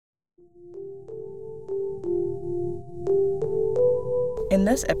In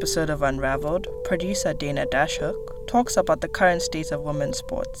this episode of Unravelled, producer Dana Dashhook talks about the current state of women's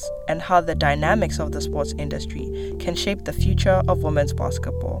sports and how the dynamics of the sports industry can shape the future of women's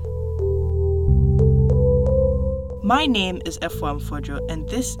basketball. My name is Efwa Mfojo, and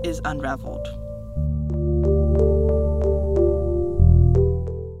this is Unravelled.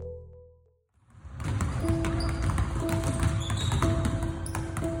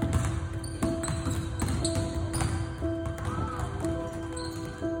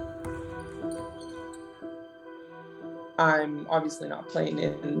 I'm obviously not playing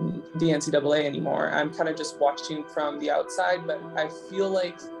in the NCAA anymore. I'm kind of just watching from the outside, but I feel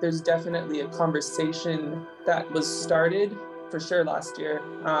like there's definitely a conversation that was started for sure last year.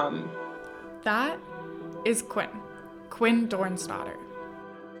 That is Quinn Dornsdottir.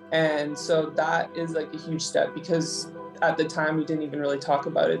 And so that is like a huge step because at the time we didn't even really talk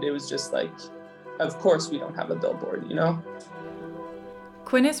about it. It was just like, of course we don't have a billboard, you know?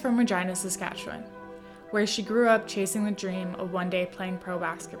 Quinn is from Regina, Saskatchewan, where she grew up chasing the dream of one day playing pro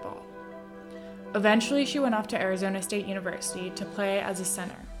basketball. Eventually, she went off to Arizona State University to play as a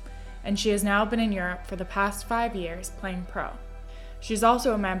center, and she has now been in Europe for the past 5 years playing pro. She's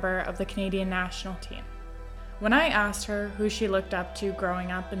also a member of the Canadian national team. When I asked her who she looked up to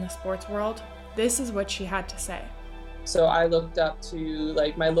growing up in the sports world, this is what she had to say. So I looked up to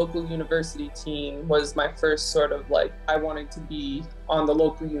like my local university team was my first sort of like, I wanted to be on the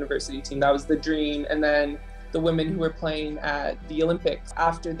local university team. That was the dream. And then the women who were playing at the Olympics.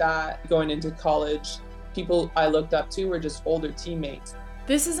 After that, going into college, people I looked up to were just older teammates.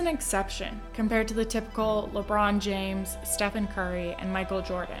 This is an exception compared to the typical LeBron James, Stephen Curry, and Michael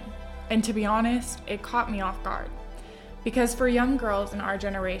Jordan. And to be honest, it caught me off guard. Because for young girls in our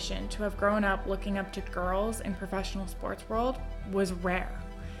generation to have grown up looking up to girls in professional sports world was rare.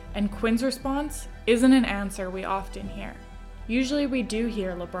 And Quinn's response isn't an answer we often hear. Usually we do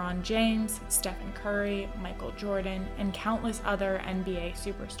hear LeBron James, Stephen Curry, Michael Jordan, and countless other NBA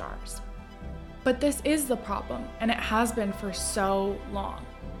superstars. But this is the problem, and it has been for so long,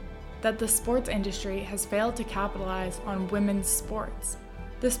 that the sports industry has failed to capitalize on women's sports.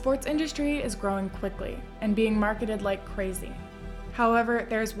 The sports industry is growing quickly and being marketed like crazy. However,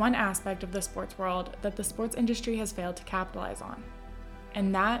 there is one aspect of the sports world that the sports industry has failed to capitalize on,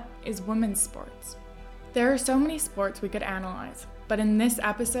 and that is women's sports. There are so many sports we could analyze, but in this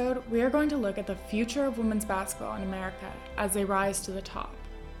episode, we are going to look at the future of women's basketball in America as they rise to the top.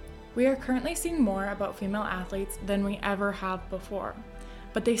 We are currently seeing more about female athletes than we ever have before,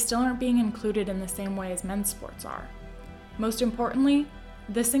 but they still aren't being included in the same way as men's sports are. Most importantly,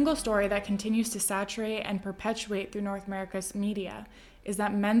 the single story that continues to saturate and perpetuate through North America's media is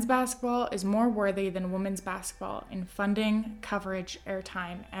that men's basketball is more worthy than women's basketball in funding, coverage,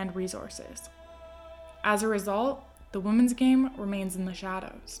 airtime, and resources. As a result, the women's game remains in the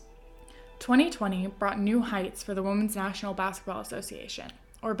shadows. 2020 brought new heights for the Women's National Basketball Association,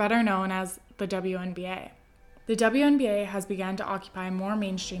 or better known as the WNBA. The WNBA has begun to occupy more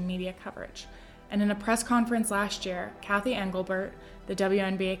mainstream media coverage, and in a press conference last year, Kathy Engelbert, the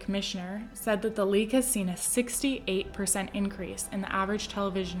WNBA commissioner, said that the league has seen a 68% increase in the average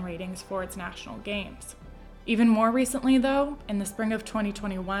television ratings for its national games. Even more recently, though, in the spring of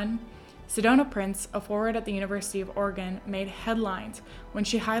 2021, Sedona Prince, a forward at the University of Oregon, made headlines when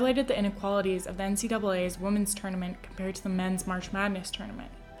she highlighted the inequalities of the NCAA's women's tournament compared to the men's March Madness tournament.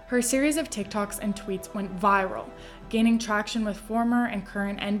 Her series of TikToks and tweets went viral, gaining traction with former and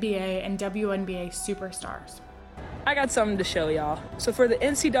current NBA and WNBA superstars. I got something to show y'all. So for the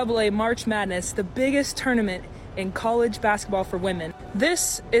NCAA March Madness, the biggest tournament in college basketball for women,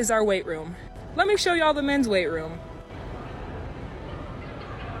 this is our weight room. Let me show y'all the men's weight room.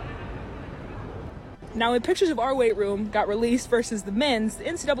 Now, when pictures of our weight room got released versus the men's, the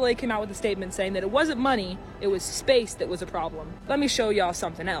NCAA came out with a statement saying that it wasn't money, it was space that was a problem. Let me show y'all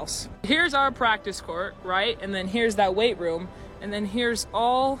something else. Here's our practice court, right? And then here's that weight room. And then here's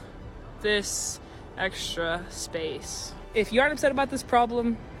all this extra space. If you aren't upset about this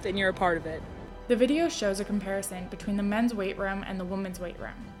problem, then you're a part of it. The video shows a comparison between the men's weight room and the women's weight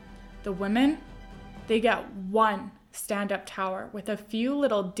room. The women, they get one stand-up tower with a few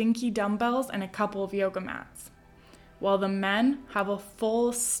little dinky dumbbells and a couple of yoga mats, while the men have a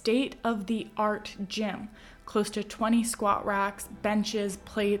full state-of-the-art gym, close to 20 squat racks, benches,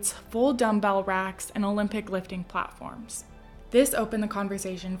 plates, full dumbbell racks, and Olympic lifting platforms. This opened the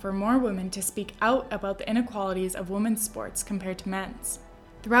conversation for more women to speak out about the inequalities of women's sports compared to men's.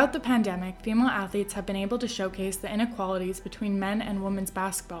 Throughout the pandemic, female athletes have been able to showcase the inequalities between men and women's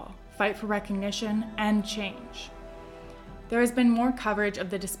basketball, fight for recognition, and change. there has been more coverage of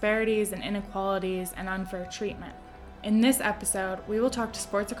the disparities and inequalities and unfair treatment. In this episode, we will talk to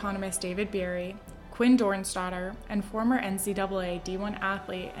sports economist David Beery, Quinn Dornstadter, and former NCAA D1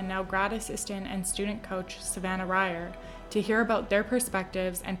 athlete and now grad assistant and student coach Savannah Ryer to hear about their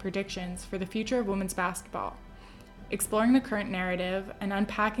perspectives and predictions for the future of women's basketball, exploring the current narrative and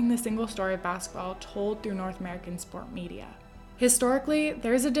unpacking the single story of basketball told through North American sport media. Historically,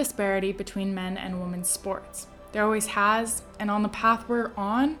 there is a disparity between men and women's sports. There always has, and on the path we're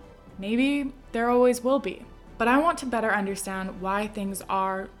on, maybe there always will be. But I want to better understand why things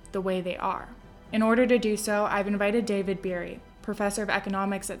are the way they are. In order to do so, I've invited David Beery, professor of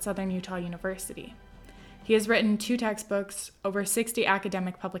economics at Southern Utah University. He has written 2 textbooks, over 60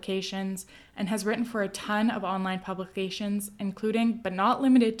 academic publications, and has written for a ton of online publications, including, but not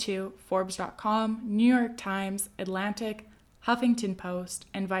limited to, Forbes.com, New York Times, Atlantic, Huffington Post,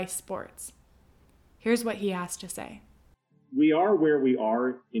 and Vice Sports. Here's what he has to say. We are where we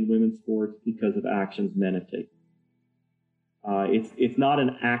are in women's sports because of actions men have taken. It's not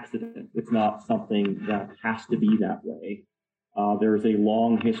an accident. It's not something that has to be that way. There's a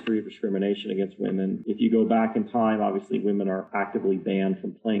long history of discrimination against women. If you go back in time, obviously women are actively banned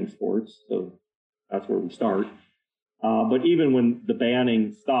from playing sports, so that's where we start. But even when the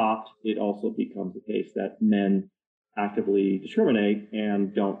banning stopped, it also becomes the case that men actively discriminate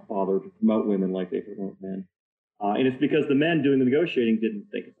and don't bother to promote women like they promote men. And it's because the men doing the negotiating didn't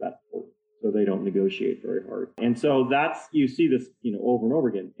think it's that important, so they don't negotiate very hard. And so you see this, over and over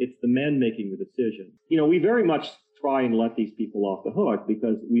again. It's the men making the decision. We very much try and let these people off the hook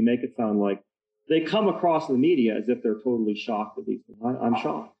because we make it sound like they come across in the media as if they're totally shocked at these things. I'm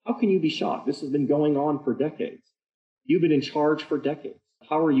shocked. How can you be shocked? This has been going on for decades. You've been in charge for decades.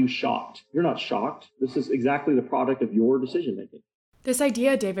 How are you shocked? You're not shocked. This is exactly the product of your decision making. This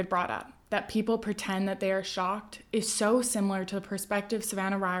idea David brought up, that people pretend that they are shocked, is so similar to the perspective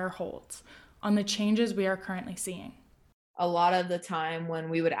Savannah Ryer holds on the changes we are currently seeing. A lot of the time when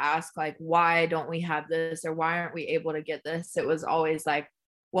we would ask, why don't we have this, or why aren't we able to get this? It was always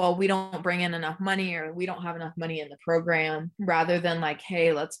well, we don't bring in enough money, or we don't have enough money in the program, rather than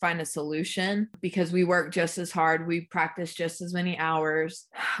hey, let's find a solution, because we work just as hard. We practice just as many hours.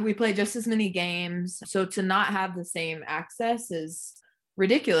 We play just as many games. So to not have the same access is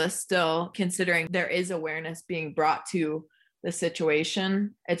ridiculous still, considering there is awareness being brought to the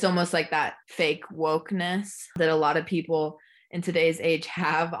situation. It's almost like that fake wokeness that a lot of people in today's age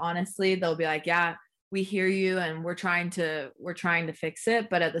have. Honestly, they'll be yeah, we hear you and we're trying to fix it,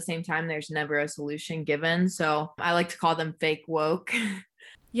 but at the same time there's never a solution given. So I like to call them fake woke.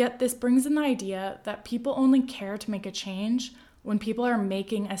 Yet this brings in the idea that people only care to make a change when people are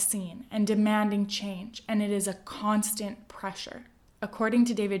making a scene and demanding change, and it is a constant pressure. According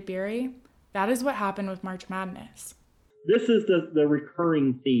to David Beery, that is what happened with March Madness. This is the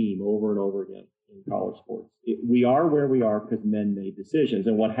recurring theme over and over again in college sports. We are where we are because men made decisions.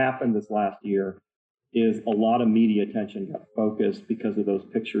 And what happened this last year is a lot of media attention got focused because of those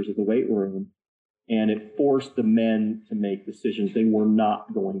pictures of the weight room, and it forced the men to make decisions they were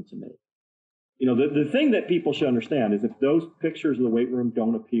not going to make. The thing that people should understand is if those pictures of the weight room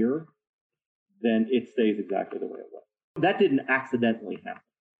don't appear, then it stays exactly the way it was. That didn't accidentally happen.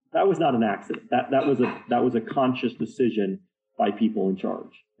 That was not an accident. That was a conscious decision by people in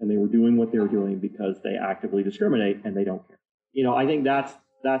charge, and they were doing what they were doing because they actively discriminate and they don't care. I think that's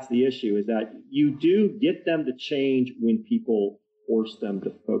the issue, is that you do get them to change when people force them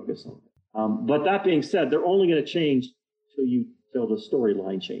to focus on it. But that being said, they're only going to change till the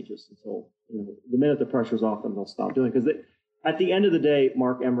storyline changes. Until the minute the pressure's off them, they'll stop doing it. Because at the end of the day,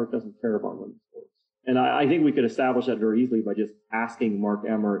 Mark Emmert doesn't care about women's sports. And I think we could establish that very easily by just asking Mark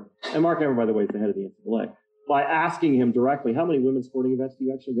Emmert, and Mark Emmert, by the way, is the head of the NCAA, by asking him directly, how many women's sporting events do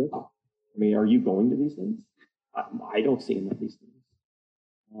you actually go to? Are you going to these things? I don't see him at these things.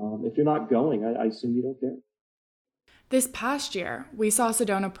 If you're not going, I assume you don't care. This past year, we saw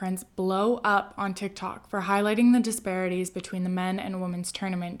Sedona Prince blow up on TikTok for highlighting the disparities between the men and women's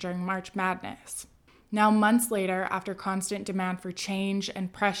tournament during March Madness. Now, months later, after constant demand for change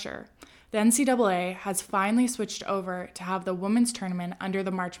and pressure, the NCAA has finally switched over to have the women's tournament under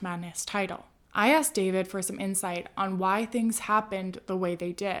the March Madness title. I asked David for some insight on why things happened the way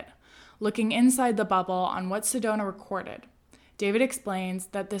they did, looking inside the bubble on what Sedona recorded. David explains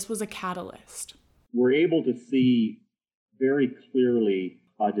that this was a catalyst. We're able to see very clearly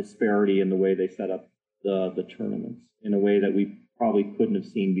a disparity in the way they set up the tournaments in a way that we probably couldn't have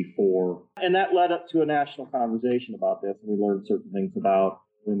seen before. And that led up to a national conversation about this, and we learned certain things about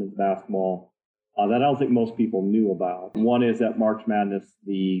women's basketball that I don't think most people knew about. One is that March Madness,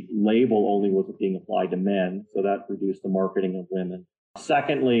 the label only was being applied to men, so that reduced the marketing of women.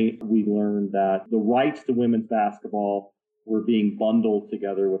 Secondly, we learned that the rights to women's basketball were being bundled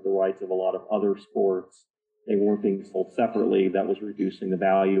together with the rights of a lot of other sports. They weren't being sold separately. That was reducing the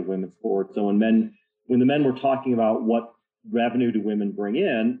value of women's sports. So when the men were talking about what revenue do women bring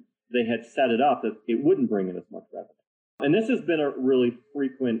in, they had set it up that it wouldn't bring in as much revenue. And this has been a really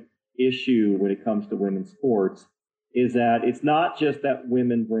frequent issue when it comes to women's sports, is that it's not just that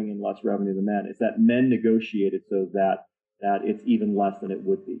women bring in less revenue than men, it's that men negotiated so that it's even less than it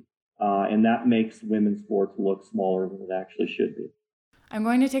would be. And that makes women's sports look smaller than it actually should be. I'm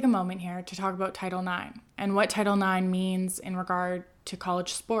going to take a moment here to talk about Title IX and what Title IX means in regard to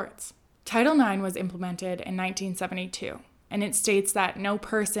college sports. Title IX was implemented in 1972, and it states that no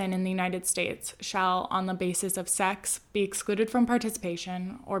person in the United States shall, on the basis of sex, be excluded from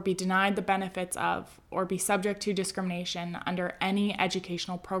participation or be denied the benefits of or be subject to discrimination under any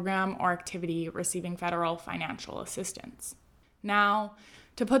educational program or activity receiving federal financial assistance. Now,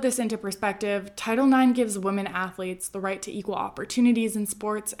 to put this into perspective, Title IX gives women athletes the right to equal opportunities in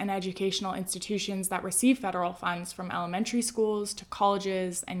sports and educational institutions that receive federal funds from elementary schools to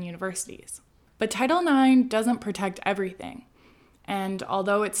colleges and universities. But Title IX doesn't protect everything. And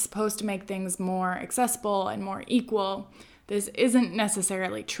although it's supposed to make things more accessible and more equal, this isn't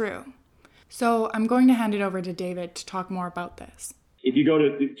necessarily true. So I'm going to hand it over to David to talk more about this. If you go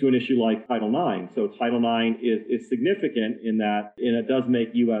to an issue like Title IX, so Title IX is significant in that, and it does make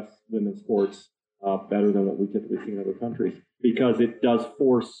U.S. women's sports better than what we typically see in other countries, because it does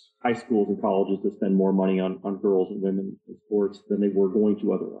force high schools and colleges to spend more money on girls and women in sports than they were going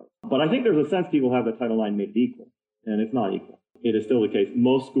to otherwise. But I think there's a sense people have that Title IX made it equal, and it's not equal. It is still the case.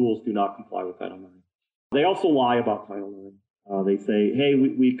 Most schools do not comply with Title IX. They also lie about Title IX. They say, hey,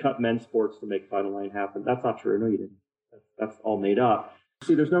 we cut men's sports to make Title IX happen. That's not true. No, you didn't. That's all made up.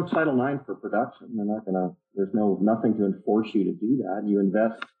 See, there's no Title IX for production. There's nothing to enforce you to do that. You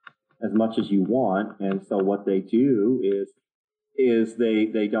invest as much as you want. And so what they do is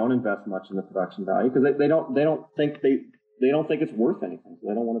they don't invest much in the production value because they don't think it's worth anything. So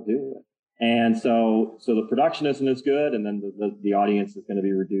they don't want to do it. And so the production isn't as good, and then the audience is going to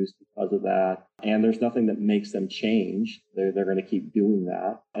be reduced because of that. And there's nothing that makes them change. They're going to keep doing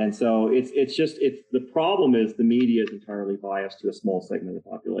that. And so it's the problem is the media is entirely biased to a small segment of the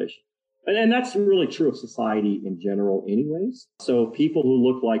population. And that's really true of society in general anyways. So people who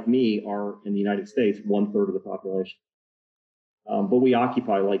look like me are, in the United States, 1/3 of the population. But we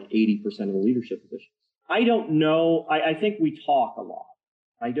occupy like 80% of the leadership positions. I don't know. I think we talk a lot.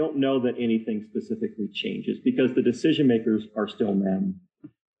 I don't know that anything specifically changes because the decision makers are still men,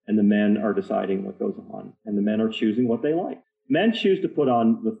 and the men are deciding what goes on, and the men are choosing what they like. Men choose to put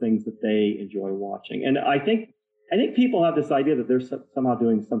on the things that they enjoy watching. And I think people have this idea that they're somehow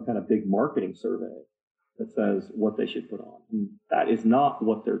doing some kind of big marketing survey that says what they should put on. And that is not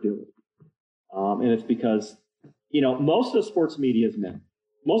what they're doing. And it's because, most of the sports media is men.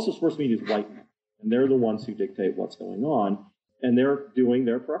 Most of the sports media is white men, and they're the ones who dictate what's going on. And they're doing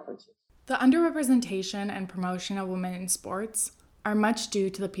their preferences. The underrepresentation and promotion of women in sports are much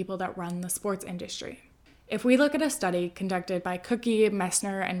due to the people that run the sports industry. If we look at a study conducted by Cookie,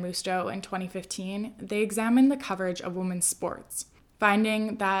 Messner, and Musto in 2015, they examined the coverage of women's sports,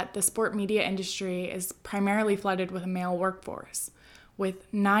 finding that the sport media industry is primarily flooded with a male workforce,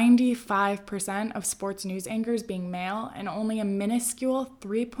 with 95% of sports news anchors being male and only a minuscule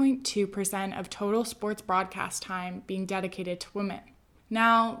 3.2% of total sports broadcast time being dedicated to women.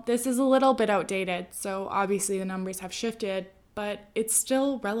 Now, this is a little bit outdated, so obviously the numbers have shifted, but it's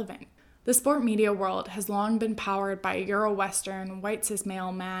still relevant. The sport media world has long been powered by a Euro-Western, white cis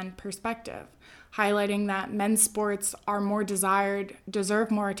male man perspective, highlighting that men's sports are more desired, deserve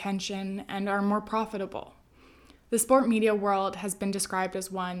more attention, and are more profitable. The sport media world has been described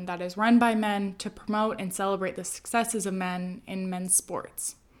as one that is run by men to promote and celebrate the successes of men in men's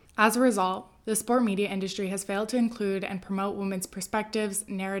sports. As a result, the sport media industry has failed to include and promote women's perspectives,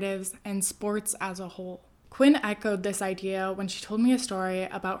 narratives, and sports as a whole. Quinn echoed this idea when she told me a story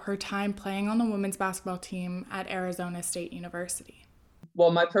about her time playing on the women's basketball team at Arizona State University.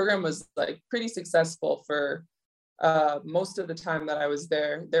 Well, my program was pretty successful for most of the time that I was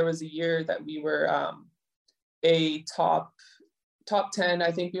there. There was a year that we were a top 10,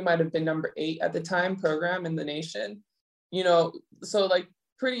 I think we might have been number 8 at the time program in the nation, so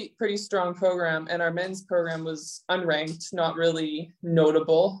pretty strong program. And our men's program was unranked, not really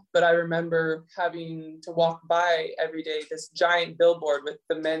notable, but I remember having to walk by every day this giant billboard with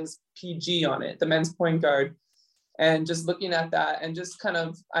the men's PG on it, the men's point guard, and just looking at that and just kind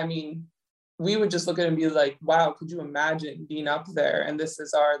of, we would just look at it and be like, wow, could you imagine being up there? And this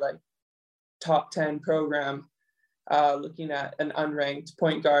is our like top 10 program, looking at an unranked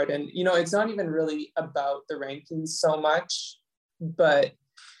point guard. And, you know, it's not even really about the rankings so much, but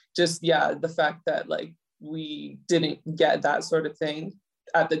just, yeah, the fact that like we didn't get that sort of thing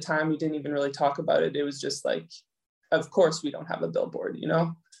at the time. We didn't even really talk about it. It was just like, of course we don't have a billboard, you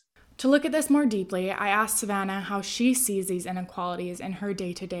know? To look at this more deeply, I asked Savannah how she sees these inequalities in her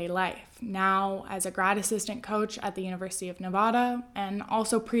day-to-day life, now as a grad assistant coach at the University of Nevada, and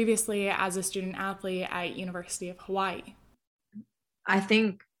also previously as a student athlete at University of Hawaii. I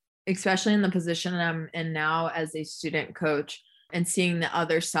think, especially in the position I'm in now as a student coach and seeing the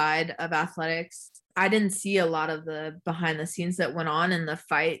other side of athletics, I didn't see a lot of the behind the scenes that went on in the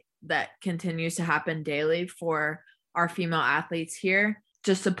fight that continues to happen daily for our female athletes here.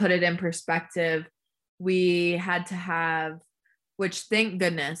 Just to put it in perspective, we had to have, which thank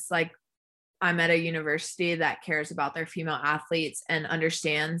goodness, like I'm at a university that cares about their female athletes and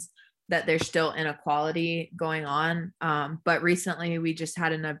understands that there's still inequality going on. But recently we just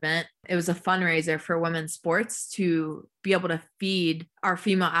had an event. It was a fundraiser for women's sports to be able to feed our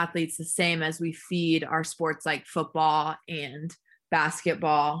female athletes the same as we feed our sports like football and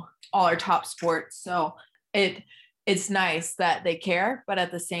basketball, all our top sports. So it's nice that they care, but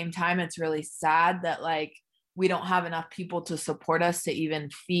at the same time, it's really sad that like we don't have enough people to support us to even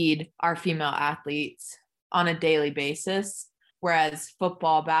feed our female athletes on a daily basis. Whereas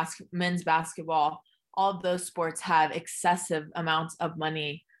football, men's basketball, all of those sports have excessive amounts of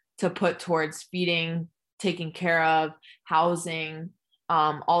money to put towards feeding, taking care of, housing,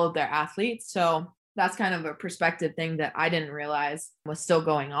 all of their athletes. So that's kind of a perspective thing that I didn't realize was still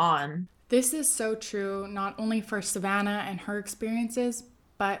going on. This is so true, not only for Savannah and her experiences,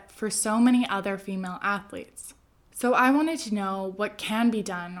 but for so many other female athletes. So I wanted to know what can be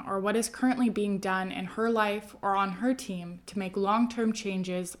done or what is currently being done in her life or on her team to make long-term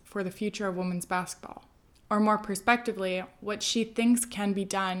changes for the future of women's basketball. Or more prospectively, what she thinks can be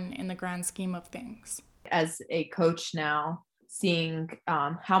done in the grand scheme of things. As a coach now, seeing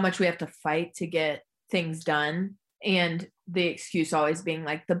how much we have to fight to get things done, and the excuse always being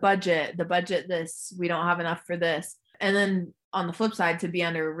like the budget this, we don't have enough for this. And then on the flip side, to be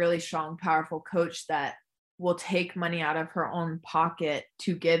under a really strong, powerful coach that will take money out of her own pocket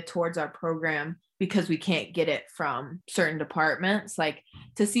to give towards our program because we can't get it from certain departments. Like,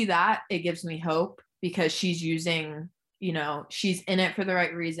 to see that, it gives me hope because she's using, you know, she's in it for the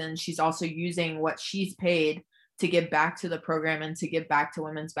right reasons. She's also using what she's paid to give back to the program and to give back to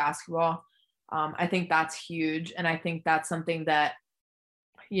women's basketball. I think that's huge. And I think that's something that,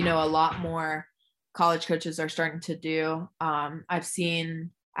 you know, a lot more college coaches are starting to do. I've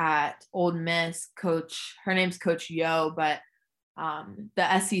seen at Ole Miss, her name's Coach Yo, but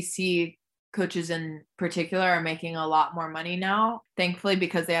the SEC coaches in particular are making a lot more money now, thankfully,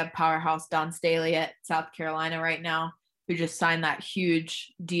 because they have powerhouse Dawn Staley at South Carolina right now, who just signed that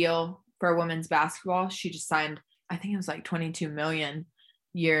huge deal for women's basketball. She just signed, I think it was like $22 million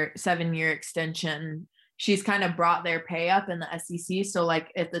 7-year extension. She's kind of brought their pay up in the SEC. So like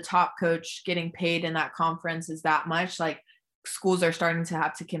if the top coach getting paid in that conference is that much, like schools are starting to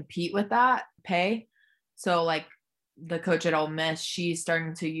have to compete with that pay. So like the coach at Ole Miss, she's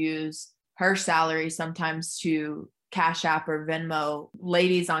starting to use her salary sometimes to Cash App or Venmo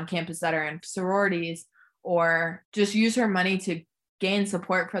ladies on campus that are in sororities, or just use her money to gain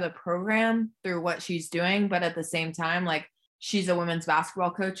support for the program through what she's doing. But at the same time, like, she's a women's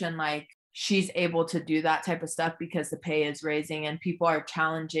basketball coach and like she's able to do that type of stuff because the pay is raising and people are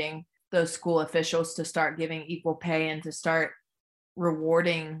challenging those school officials to start giving equal pay and to start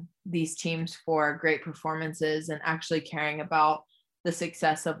rewarding these teams for great performances and actually caring about the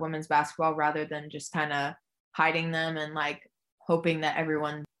success of women's basketball rather than just kind of hiding them and like hoping that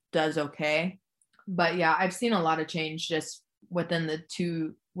everyone does okay. But yeah, I've seen a lot of change just within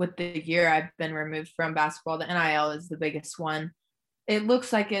with the year I've been removed from basketball. The NIL is the biggest one. It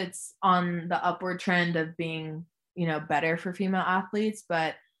looks like it's on the upward trend of being, you know, better for female athletes,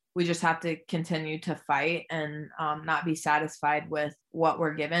 but we just have to continue to fight and not be satisfied with what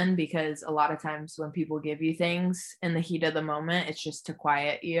we're given, because a lot of times when people give you things in the heat of the moment, it's just to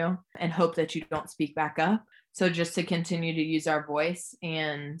quiet you and hope that you don't speak back up. So just to continue to use our voice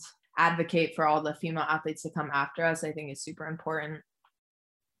and advocate for all the female athletes to come after us, I think is super important.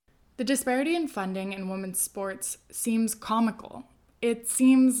 The disparity in funding in women's sports seems comical. It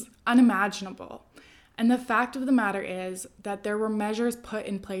seems unimaginable. And the fact of the matter is that there were measures put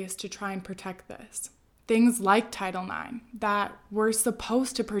in place to try and protect this. Things like Title IX that were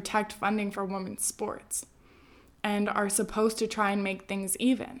supposed to protect funding for women's sports and are supposed to try and make things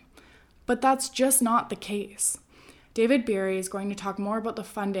even. But that's just not the case. David Beery is going to talk more about the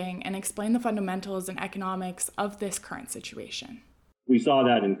funding and explain the fundamentals and economics of this current situation. We saw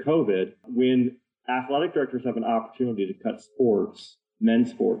that in COVID when athletic directors have an opportunity to cut sports, men's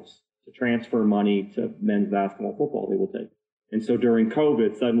sports, to transfer money to men's basketball, football, they will take. And so during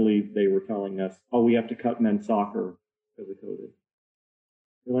COVID, suddenly they were telling us, oh, we have to cut men's soccer because of COVID.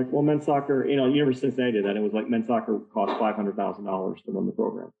 They're like, well, men's soccer, University of Cincinnati did that. It was like men's soccer cost $500,000 to run the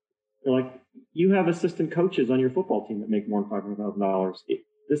program. They're like, you have assistant coaches on your football team that make more than $500,000.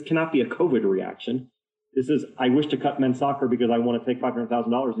 This cannot be a COVID reaction. This is, I wish to cut men's soccer because I want to take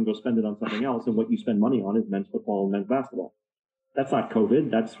 $500,000 and go spend it on something else. And what you spend money on is men's football and men's basketball. That's not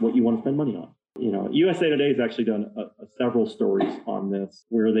COVID. That's what you want to spend money on. USA Today has actually done several stories on this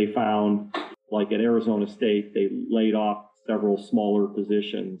where they found, like at Arizona State, they laid off several smaller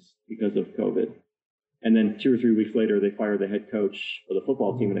positions because of COVID. And then 2 or 3 weeks later, they fired the head coach for the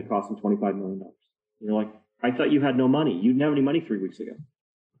football team and it cost them $25 million. You're like, I thought you had no money. You didn't have any money 3 weeks ago.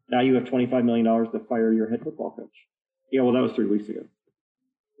 Now you have $25 million to fire your head football coach. Yeah, well, that was 3 weeks ago.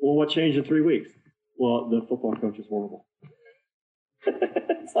 Well, what changed in 3 weeks? Well, the football coach is horrible.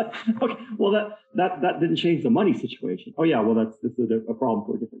 It's like, okay, well, that didn't change the money situation. Oh, yeah, well, this is a problem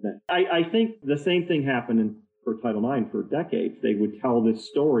for a different day. I think the same thing happened for Title IX for decades. They would tell this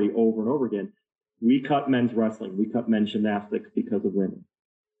story over and over again. We cut men's wrestling. We cut men's gymnastics because of women.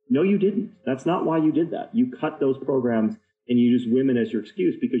 No, you didn't. That's not why you did that. You cut those programs and you used women as your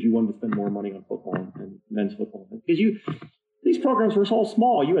excuse because you wanted to spend more money on football and men's football. Because these programs were so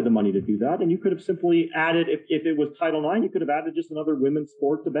small, you had the money to do that. And you could have simply added, if it was Title IX, you could have added just another women's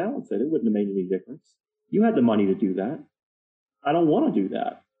sport to balance it. It wouldn't have made any difference. You had the money to do that. I don't want to do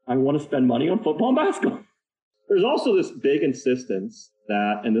that. I want to spend money on football and basketball. There's also this big insistence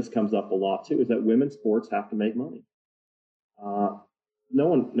that, and this comes up a lot too, is that women's sports have to make money. No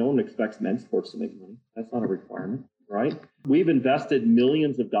one expects men's sports to make money. That's not a requirement, right? We've invested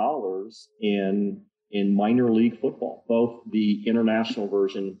millions of dollars in minor league football, both the international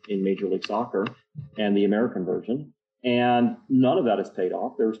version in Major League Soccer and the American version. And none of that has paid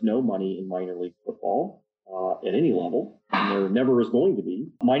off. There's no money in minor league football at any level. And there never is going to be.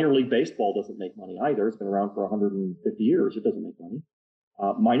 Minor league baseball doesn't make money either. It's been around for 150 years. It doesn't make money.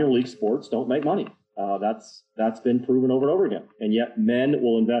 Minor league sports don't make money. That's been proven over and over again. And yet men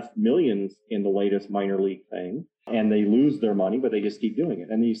will invest millions in the latest minor league thing and they lose their money, but they just keep doing it.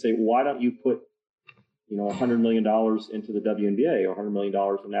 And then you say, why don't you put $100 million into the WNBA or $100 million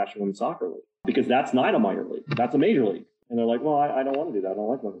in the National Women's Soccer League? Because that's not a minor league. That's a major league. And they're like, well, I don't want to do that. I don't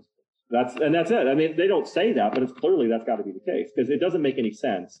like women's sports. That's it. I mean, they don't say that, but it's clearly that's got to be the case because it doesn't make any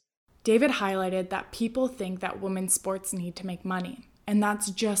sense. David highlighted that people think that women's sports need to make money, and that's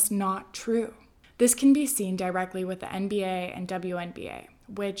just not true. This can be seen directly with the NBA and WNBA,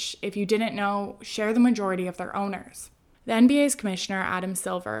 which, if you didn't know, share the majority of their owners. The NBA's commissioner, Adam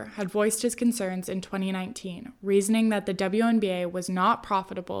Silver, had voiced his concerns in 2019, reasoning that the WNBA was not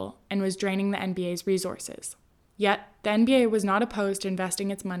profitable and was draining the NBA's resources. Yet, the NBA was not opposed to investing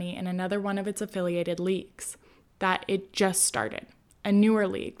its money in another one of its affiliated leagues that it just started, a newer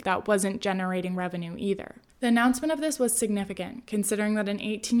league that wasn't generating revenue either. The announcement of this was significant, considering that an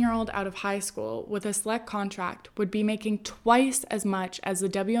 18-year-old out of high school with a select contract would be making twice as much as the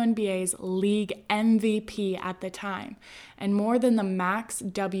WNBA's league MVP at the time, and more than the max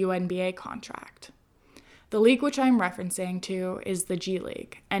WNBA contract. The league which I'm referencing to is the G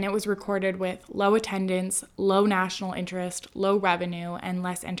League, and it was recorded with low attendance, low national interest, low revenue, and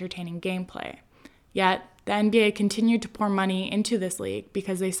less entertaining gameplay. Yet, the NBA continued to pour money into this league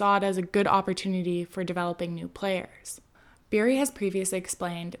because they saw it as a good opportunity for developing new players. Beery has previously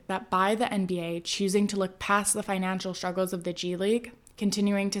explained that by the NBA choosing to look past the financial struggles of the G League,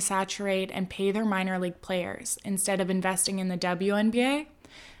 continuing to saturate and pay their minor league players instead of investing in the WNBA,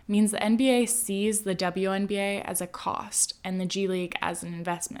 means the NBA sees the WNBA as a cost and the G League as an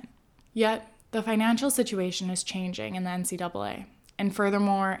investment. Yet, the financial situation is changing in the NCAA, and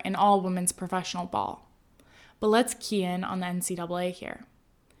furthermore, in all women's professional ball. But let's key in on the NCAA here.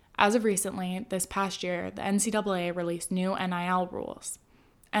 As of recently, this past year, the NCAA released new NIL rules.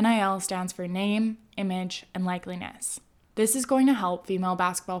 NIL stands for name, image, and likeliness. This is going to help female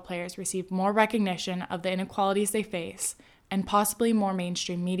basketball players receive more recognition of the inequalities they face and possibly more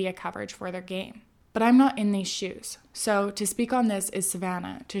mainstream media coverage for their game. But I'm not in these shoes. So to speak on this is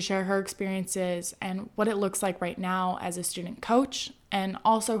Savannah, to share her experiences and what it looks like right now as a student coach, and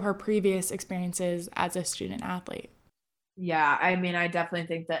also her previous experiences as a student athlete. Yeah, I mean, I definitely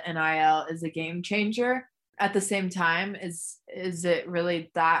think that NIL is a game changer. At the same time, is it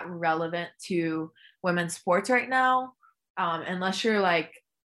really that relevant to women's sports right now? Unless you're like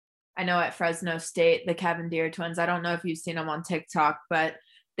I know at Fresno State, the Cavendier twins, I don't know if you've seen them on TikTok, but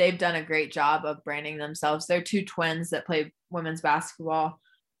they've done a great job of branding themselves. They're two twins that play women's basketball.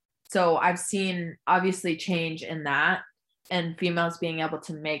 So I've seen obviously change in that, and females being able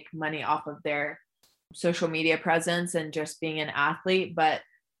to make money off of their social media presence and just being an athlete. But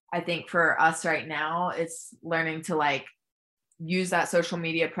I think for us right now, it's learning to like use that social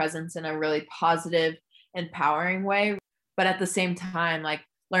media presence in a really positive, empowering way. But at the same time, like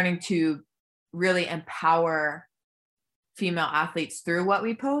learning to really empower female athletes through what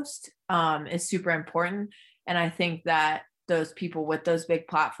we post is super important. And I think that those people with those big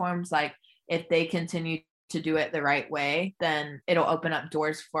platforms, like if they continue to do it the right way, then it'll open up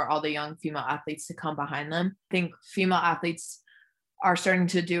doors for all the young female athletes to come behind them. I think female athletes are starting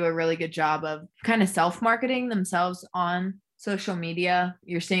to do a really good job of kind of self-marketing themselves on social media.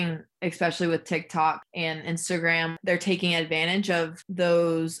 You're seeing, especially with TikTok and Instagram, they're taking advantage of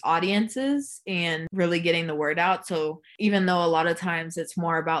those audiences and really getting the word out. So even though a lot of times it's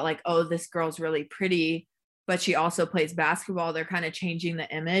more about like, oh, this girl's really pretty, but she also plays basketball, they're kind of changing the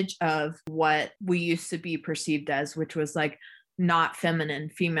image of what we used to be perceived as, which was like not feminine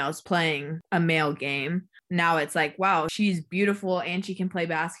females playing a male game. Now it's like, wow, she's beautiful and she can play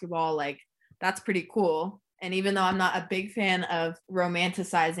basketball. Like, that's pretty cool. And even though I'm not a big fan of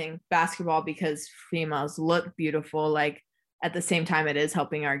romanticizing basketball because females look beautiful, like at the same time, it is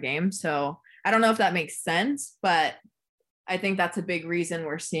helping our game. So I don't know if that makes sense, but I think that's a big reason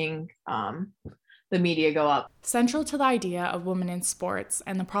we're seeing the media go up. Central to the idea of women in sports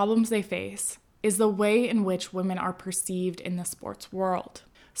and the problems they face is the way in which women are perceived in the sports world.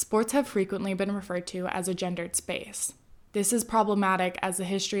 Sports have frequently been referred to as a gendered space. This is problematic as the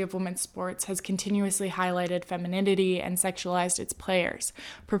history of women's sports has continuously highlighted femininity and sexualized its players,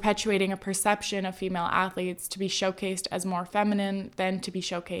 perpetuating a perception of female athletes to be showcased as more feminine than to be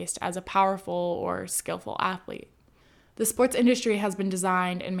showcased as a powerful or skillful athlete. The sports industry has been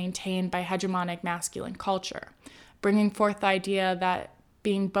designed and maintained by hegemonic masculine culture, bringing forth the idea that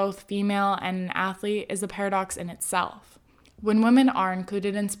being both female and an athlete is a paradox in itself. When women are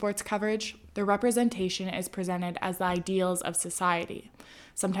included in sports coverage, their representation is presented as the ideals of society,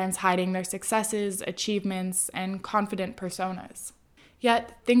 sometimes hiding their successes, achievements, and confident personas.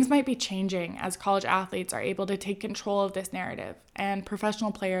 Yet, things might be changing as college athletes are able to take control of this narrative, and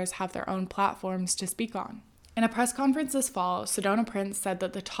professional players have their own platforms to speak on. In a press conference this fall, Sedona Prince said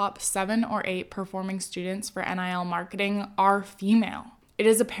that the top 7 or 8 performing students for NIL marketing are female. It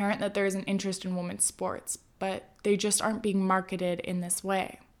is apparent that there is an interest in women's sports, but they just aren't being marketed in this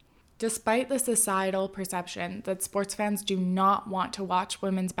way. Despite the societal perception that sports fans do not want to watch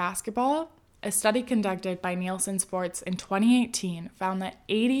women's basketball, a study conducted by Nielsen Sports in 2018 found that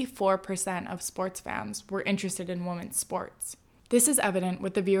 84% of sports fans were interested in women's sports. This is evident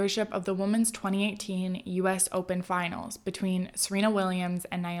with the viewership of the women's 2018 US Open Finals between Serena Williams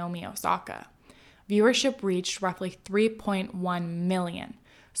and Naomi Osaka. Viewership reached roughly 3.1 million,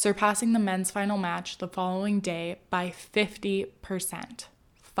 surpassing the men's final match the following day by 50%.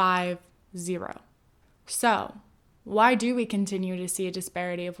 5-0. So, why do we continue to see a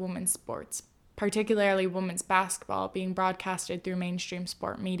disparity of women's sports, particularly women's basketball, being broadcasted through mainstream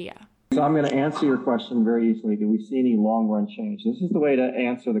sport media? So I'm going to answer your question very easily. Do we see any long-run change? This is the way to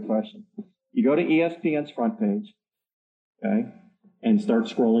answer the question. You go to ESPN's front page, okay, and start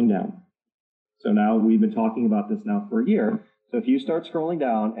scrolling down. So now we've been talking about this now for a year. So if you start scrolling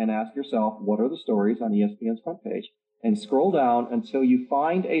down and ask yourself, what are the stories on ESPN's front page? And scroll down until you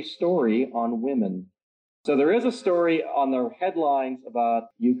find a story on women. So there is a story on their headlines about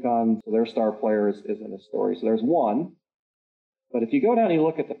UConn. So their star player is in a story. So there's one. But if you go down and you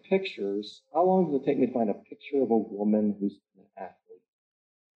look at the pictures, how long does it take me to find a picture of a woman who's an athlete?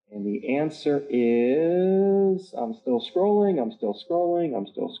 And the answer is, I'm still scrolling. Nope, still scrolling.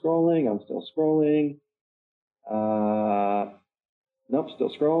 Still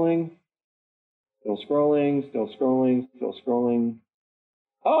scrolling.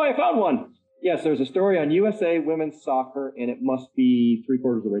 Oh, I found one. Yes, there's a story on USA women's soccer, and it must be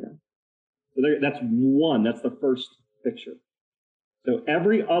 3/4 of the way down. So that's one. That's the first picture. So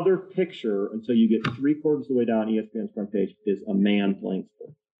every other picture until you get 3/4 of the way down ESPN's front page is a man playing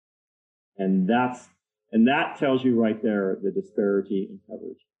sports. And that tells you right there the disparity in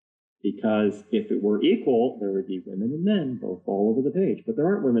coverage. Because if it were equal, there would be women and men both all over the page. But there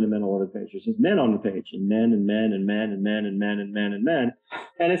aren't women and men all over the page. There's just men on the page, and men and men and men and men and men and men and men.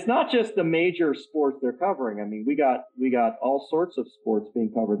 And it's not just the major sports they're covering. I mean, we got all sorts of sports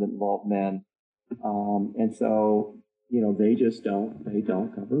being covered that involve men. And so, they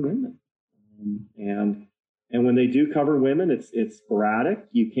don't cover women. And when they do cover women, it's sporadic.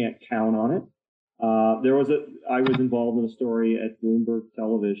 You can't count on it. I was involved in a story at Bloomberg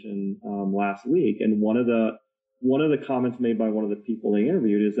Television last week, and one of the comments made by one of the people they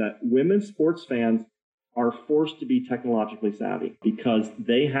interviewed is that women's sports fans are forced to be technologically savvy because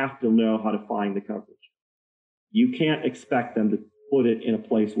they have to know how to find the coverage. You can't expect them to put it in a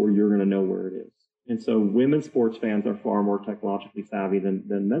place where you're going to know where it is. And so women's sports fans are far more technologically savvy than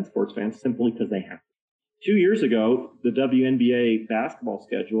men's sports fans simply because they have to. 2 years ago, the WNBA basketball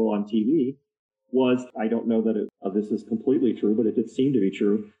schedule on TV was, I don't know that this is completely true, but it did seem to be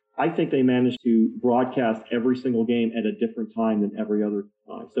true. I think they managed to broadcast every single game at a different time than every other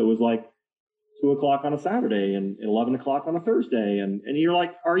time. So it was like 2 o'clock on a Saturday and 11 o'clock on a Thursday. And you're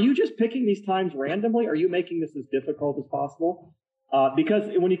like, are you just picking these times randomly? Are you making this as difficult as possible? Because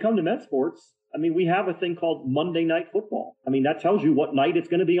when you come to men's sports, I mean, we have a thing called Monday Night Football. I mean, that tells you what night it's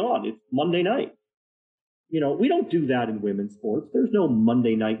going to be on. It's Monday night. We don't do that in women's sports. There's no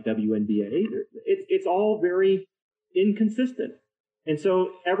Monday night WNBA. It's all very inconsistent. And so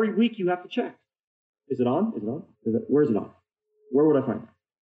every week you have to check. Is it on? Is it on? Where is it on? Where would I find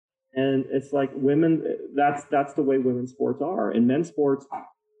it? And it's like women, that's the way women's sports are. In men's sports,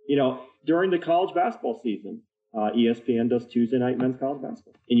 during the college basketball season, ESPN does Tuesday night men's college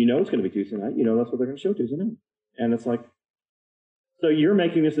basketball. And it's going to be Tuesday night. That's what they're going to show Tuesday night. And it's like, so you're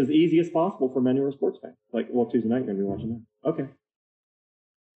making this as easy as possible for men who are sports fans. Like, well, Tuesday night you're going to be watching that. Okay.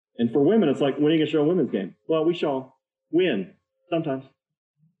 And for women, it's like, when are you going to show a women's game? Well, we show win sometimes.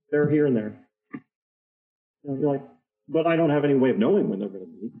 They're here and there. You're like, but I don't have any way of knowing when they're going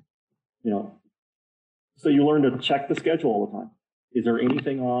to be. So you learn to check the schedule all the time. Is there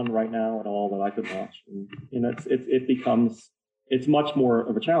anything on right now at all that I could watch? And it's much more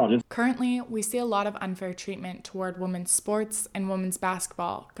of a challenge. Currently, we see a lot of unfair treatment toward women's sports and women's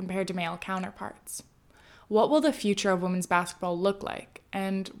basketball compared to male counterparts. What will the future of women's basketball look like,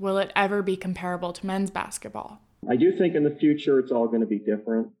 and will it ever be comparable to men's basketball? I do think in the future it's all going to be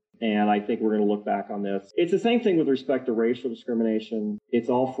different, and I think we're going to look back on this. It's the same thing with respect to racial discrimination. It's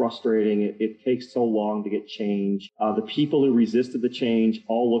all frustrating. It takes so long to get change. The people who resisted the change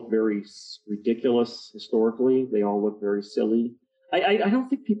all look very ridiculous historically. They all look very silly. I don't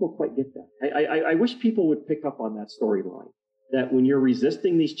think people quite get that. I wish people would pick up on that storyline, that when you're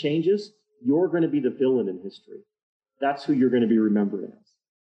resisting these changes, you're going to be the villain in history. That's who you're going to be remembered as.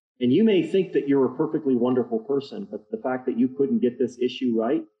 And you may think that you're a perfectly wonderful person, but the fact that you couldn't get this issue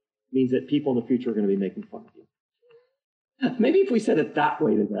right means that people in the future are going to be making fun of you. Maybe if we said it that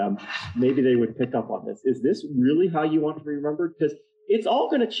way to them, maybe they would pick up on this. Is this really how you want to be remembered? Because it's all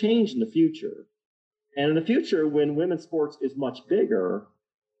going to change in the future. And in the future, when women's sports is much bigger,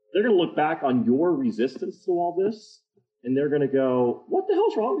 they're going to look back on your resistance to all this, and they're going to go, what the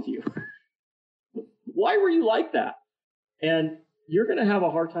hell's wrong with you? Why were you like that? And you're going to have a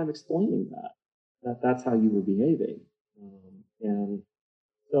hard time explaining that that's how you were behaving. And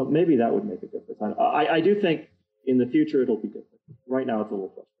so maybe that would make a difference. I do think in the future it'll be different. Right now it's a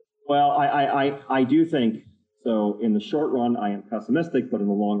little frustrating. Well, I do think, so in the short run I am pessimistic, but in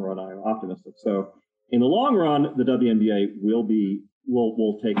the long run I am optimistic. So in the long run, the WNBA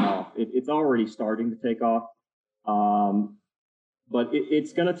will take off. It's already starting to take off, but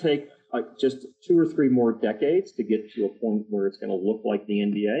it's going to take just 2 or 3 more decades to get to a point where it's going to look like the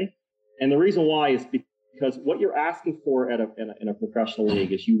NBA. And the reason why is because what you're asking for in a professional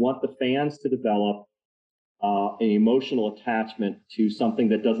league is you want the fans to develop an emotional attachment to something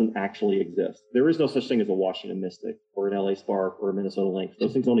that doesn't actually exist. There is no such thing as a Washington Mystic or an LA Spark or a Minnesota Lynx.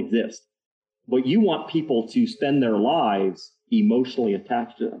 Those things don't exist. But you want people to spend their lives emotionally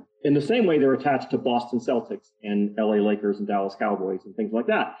attached to them. In the same way they're attached to Boston Celtics and LA Lakers and Dallas Cowboys and things like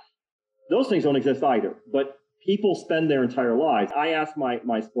that. Those things don't exist either. But people spend their entire lives. I asked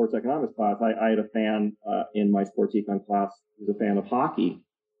my sports economics class, I had a fan in my sports econ class who's a fan of hockey,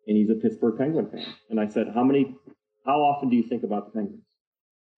 and he's a Pittsburgh Penguin fan. And I said, how often do you think about the Penguins?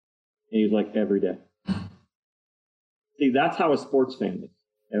 And he's like, every day. See, that's how a sports fan is,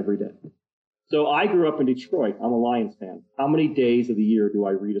 every day. So I grew up in Detroit. I'm a Lions fan. How many days of the year do I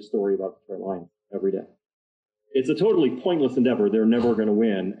read a story about the Detroit Lions? Every day. It's a totally pointless endeavor. They're never going to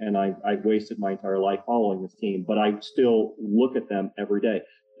win. And I've wasted my entire life following this team, but I still look at them every day.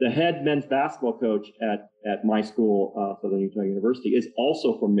 The head men's basketball coach at my school, Southern Utah University, is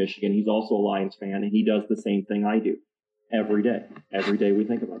also from Michigan. He's also a Lions fan, and he does the same thing I do every day. Every day we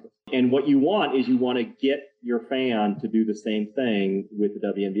think about this. And what you want is you want to get your fan to do the same thing with the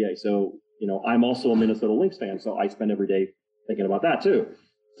WNBA. So, I'm also a Minnesota Lynx fan, so I spend every day thinking about that too.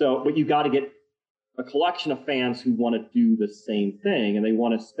 So, but you got to get a collection of fans who want to do the same thing, and they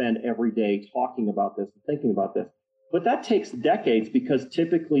want to spend every day talking about this and thinking about this. But that takes decades because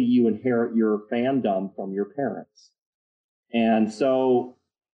typically you inherit your fandom from your parents. And so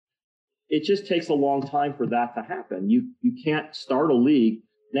it just takes a long time for that to happen. You can't start a league.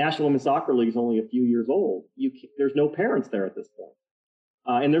 National Women's Soccer League is only a few years old. There's no parents there at this point.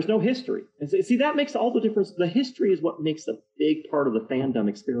 And there's no history. And see, that makes all the difference. The history is what makes a big part of the fandom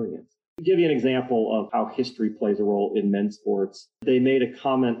experience. To give you an example of how history plays a role in men's sports, they made a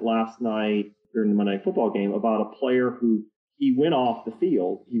comment last night during the Monday Night Football game about a player who he went off the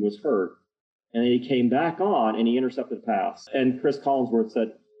field, he was hurt, and then he came back on and he intercepted a pass. And Chris Collinsworth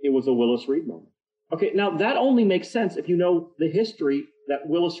said it was a Willis Reed moment. Okay, now that only makes sense if you know the history that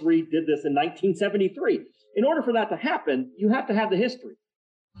Willis Reed did this in 1973. In order for that to happen, you have to have the history.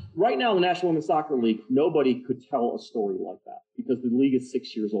 Right now in the National Women's Soccer League, nobody could tell a story like that because the league is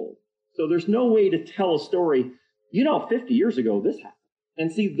 6 years old. So there's no way to tell a story, 50 years ago this happened. And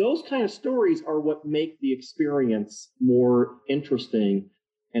see, those kind of stories are what make the experience more interesting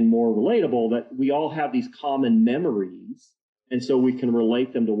and more relatable, that we all have these common memories, and so we can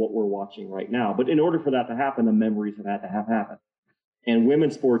relate them to what we're watching right now. But in order for that to happen, the memories have had to have happened. And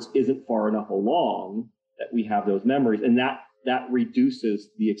women's sports isn't far enough along that we have those memories, and that reduces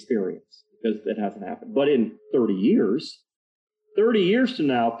the experience because it hasn't happened. But in 30 years from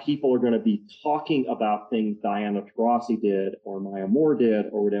now, people are going to be talking about things Diana Taurasi did or Maya Moore did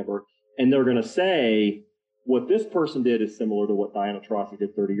or whatever, and they're going to say, what this person did is similar to what Diana Taurasi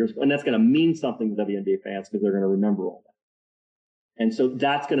did 30 years ago. And that's going to mean something to WNBA fans because they're going to remember all that. And so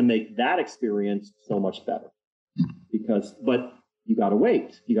that's going to make that experience so much better. But you got to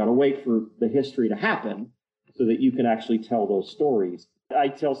wait. You got to wait for the history to happen so that you can actually tell those stories. I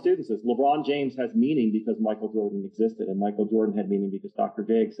tell students this: LeBron James has meaning because Michael Jordan existed, and Michael Jordan had meaning because Dr.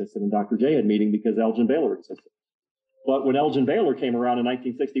 J existed, and Dr. J had meaning because Elgin Baylor existed. But when Elgin Baylor came around in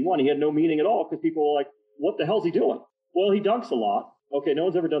 1961, he had no meaning at all because people were like, what the hell's he doing? Well, he dunks a lot. Okay, no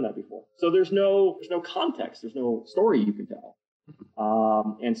one's ever done that before. So there's no context. There's no story you can tell.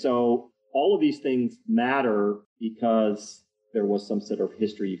 And so all of these things matter because there was some sort of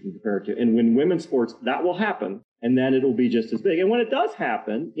history you can compare it to. And when women's sports, that will happen, and then it'll be just as big. And when it does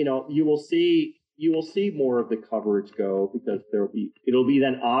happen, you will see more of the coverage go because it'll be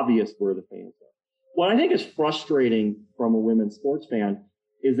then obvious where the fans are. What I think is frustrating from a women's sports fan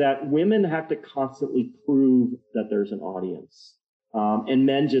is that women have to constantly prove that there's an audience. And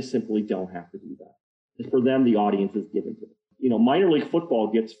men just simply don't have to do that. For them, the audience is given to them. Minor league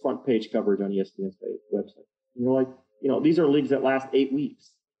football gets front page coverage on ESPN's website. And you're like, these are leagues that last 8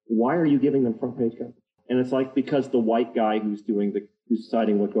 weeks. Why are you giving them front page coverage? And it's like, because the white guy who's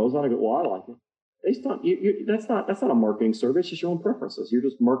deciding what goes on, I go, well, I like it. Based on that's not a marketing survey. It's just your own preferences. You're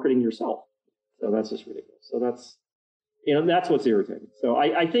just marketing yourself. So that's just ridiculous. So that's what's irritating. So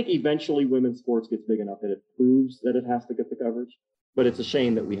I think eventually women's sports gets big enough that it proves that it has to get the coverage. But it's a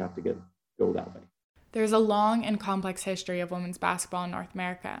shame that we have to go that way. There's a long and complex history of women's basketball in North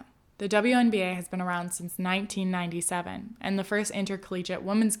America. The WNBA has been around since 1997, and the first intercollegiate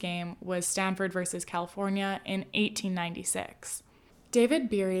women's game was Stanford versus California in 1896. David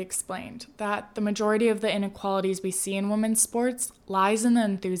Beery explained that the majority of the inequalities we see in women's sports lies in the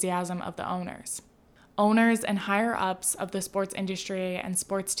enthusiasm of the owners. Owners and higher-ups of the sports industry and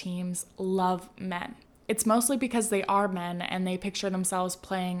sports teams love men. It's mostly because they are men and they picture themselves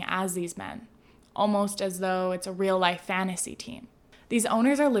playing as these men, almost as though it's a real-life fantasy team. These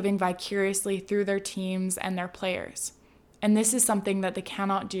owners are living vicariously through their teams and their players, and this is something that they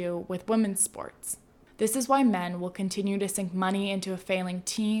cannot do with women's sports. This is why men will continue to sink money into a failing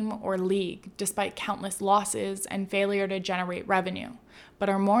team or league despite countless losses and failure to generate revenue, but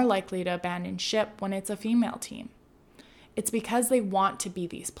are more likely to abandon ship when it's a female team. It's because they want to be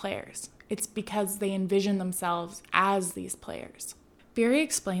these players. It's because they envision themselves as these players. Beery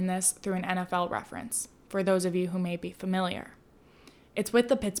explained this through an NFL reference, for those of you who may be familiar. It's with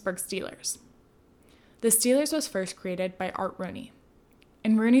the Pittsburgh Steelers. The Steelers was first created by Art Rooney.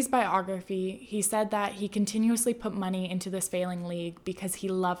 In Rooney's biography, he said that he continuously put money into this failing league because he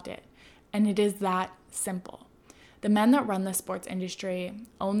loved it, and it is that simple. The men that run the sports industry,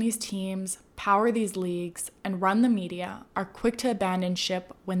 own these teams, power these leagues, and run the media are quick to abandon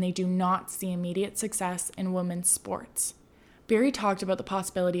ship when they do not see immediate success in women's sports. Beery talked about the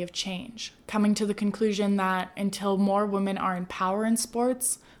possibility of change, coming to the conclusion that until more women are in power in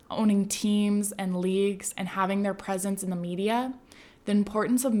sports, owning teams and leagues, and having their presence in the media, the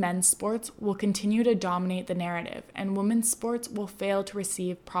importance of men's sports will continue to dominate the narrative, and women's sports will fail to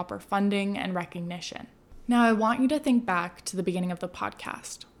receive proper funding and recognition. Now, I want you to think back to the beginning of the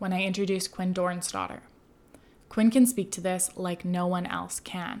podcast when I introduced Quinn Dornsdottir. Quinn can speak to this like no one else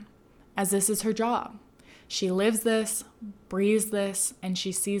can, as this is her job. She lives this, breathes this, and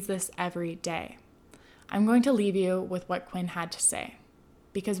she sees this every day. I'm going to leave you with what Quinn had to say,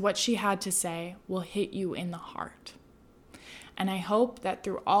 because what she had to say will hit you in the heart. And I hope that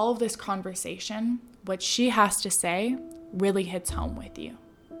through all of this conversation, what she has to say really hits home with you.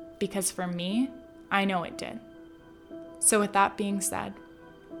 Because for me, I know it did. So with that being said,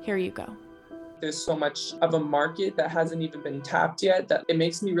 here you go. There's so much of a market that hasn't even been tapped yet that it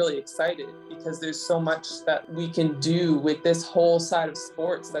makes me really excited, because there's so much that we can do with this whole side of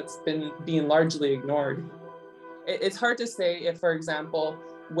sports that's been being largely ignored. It's hard to say if, for example,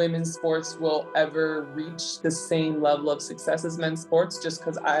 women's sports will ever reach the same level of success as men's sports, just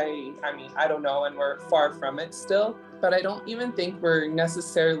because I don't know, and we're far from it still. But I don't even think we're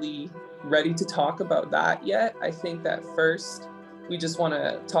necessarily ready to talk about that yet. I think that first, we just want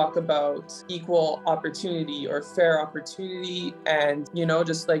to talk about equal opportunity or fair opportunity, and,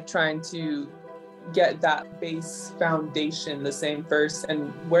 just like trying to get that base foundation the same first.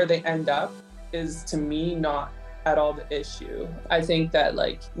 And where they end up is, to me, not at all the issue. I think that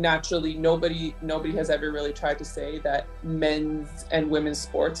naturally nobody has ever really tried to say that men's and women's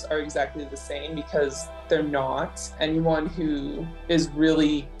sports are exactly the same, because they're not. Anyone who is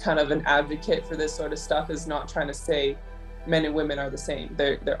really kind of an advocate for this sort of stuff is not trying to say men and women are the same.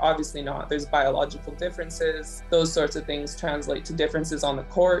 They're obviously not. There's biological differences. Those sorts of things translate to differences on the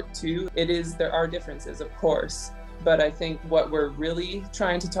court too. There are differences, of course. But I think what we're really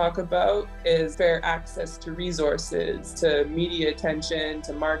trying to talk about is fair access to resources, to media attention,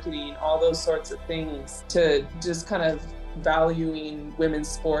 to marketing, all those sorts of things, to just kind of valuing women's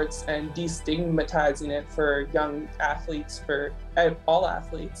sports and destigmatizing it for young athletes, for all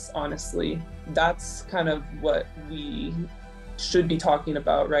athletes, honestly. That's kind of what we should be talking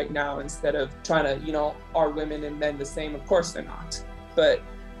about right now, instead of trying to, are women and men the same? Of course they're not. But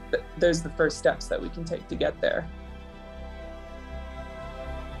there's the first steps that we can take to get there.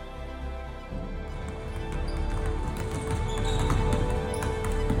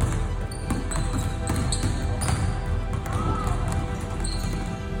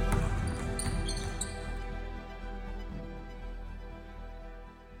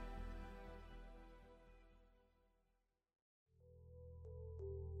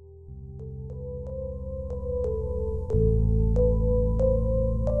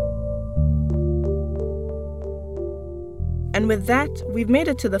 And with that, we've made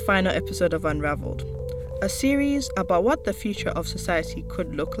it to the final episode of Unravelled, a series about what the future of society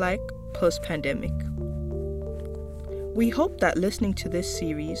could look like post-pandemic. We hope that listening to this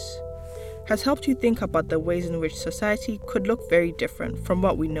series has helped you think about the ways in which society could look very different from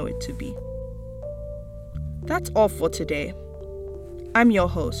what we know it to be. That's all for today. I'm your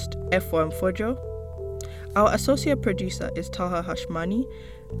host, F4M Fojo. Our associate producer is Taha Hashmani,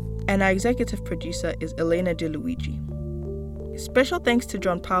 and our executive producer is Elena DeLuigi. Special thanks to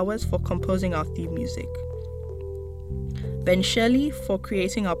John Powers for composing our theme music, Ben Shelley for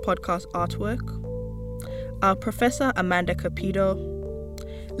creating our podcast artwork, our professor Amanda Capito,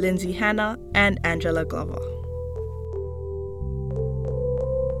 Lindsay Hanna, and Angela Glover.